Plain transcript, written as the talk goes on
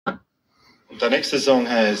Der nächste Song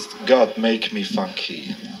heißt God Make Me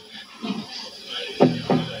Funky.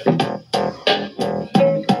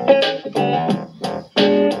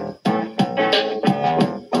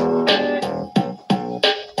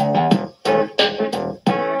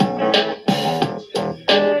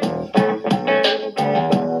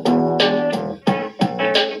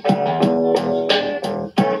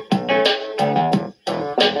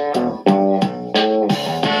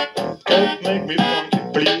 God make me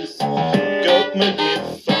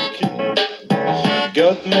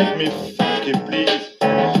funky, please.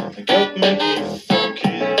 God make me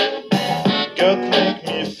funky. God make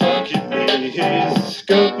me funky, please.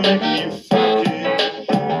 God make me funky.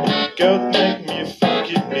 God make me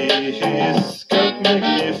funky, please. God make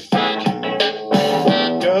me funky.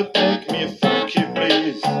 God make me funky,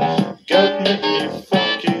 please. God make me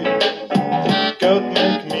funky. God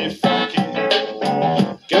make me funky.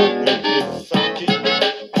 God make me funky.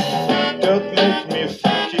 God make me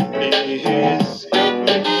funky, please. God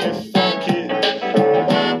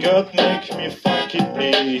make me funky,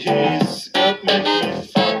 please. God make me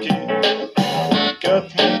funky.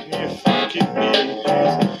 God make me funky, please.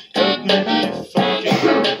 God make me funky.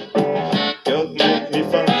 God make me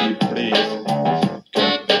funky, please.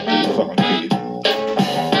 God make me funky.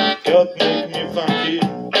 God make me funky.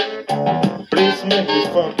 Please make me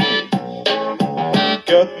funky.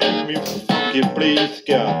 God make me funky, please.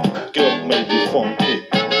 God make me funky.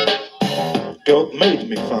 God made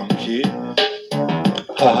me funky.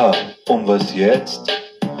 Haha, und was jetzt?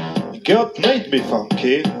 God made me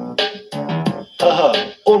funky. Haha,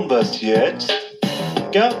 und was jetzt?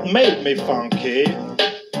 God made me funky.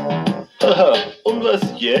 Haha, und was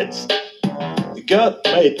jetzt? God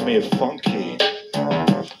made me funky.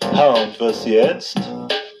 Ha, und was jetzt?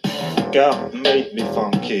 God made me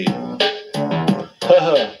funky.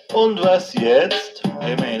 Haha, und was jetzt?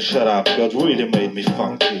 Hey man, shut up, God really made me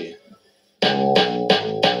funky.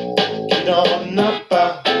 Get on up,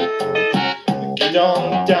 get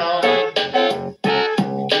on down,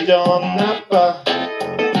 get on up,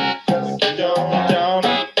 get on down,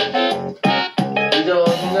 get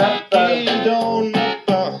on up, get on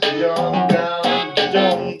up, get on down, get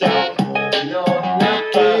on down, get on up,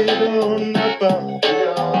 get on up,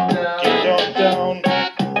 get on down, get on down,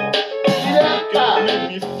 God make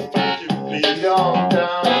me funky, please, get on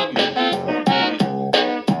down,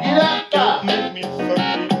 God make me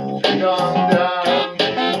funky, get on down.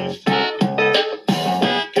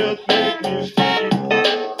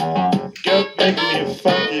 Make me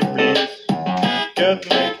funky, please. God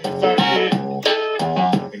make me funky.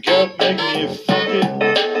 God make me funky.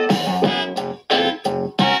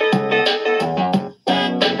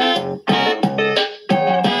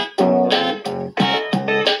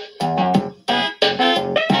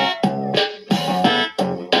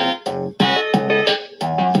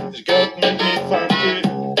 God make me funky.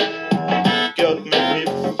 God make me funky, please. God make me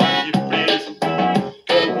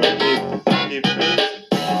funky, please.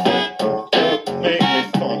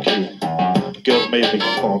 God made me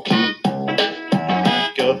funky.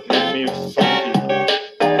 God made me funky.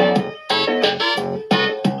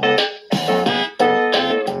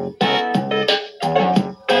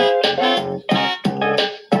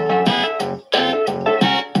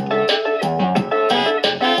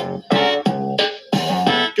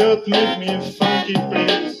 God make me funky,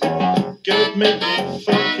 please. God make me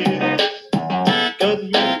funky. God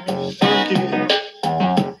make me funky.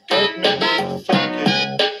 God make me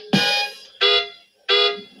funky.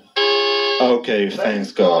 Okay,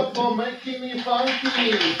 thanks God. For making me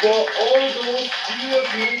funky, for all those years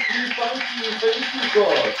make me funky, thank you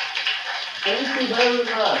God. Thank you very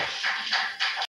much.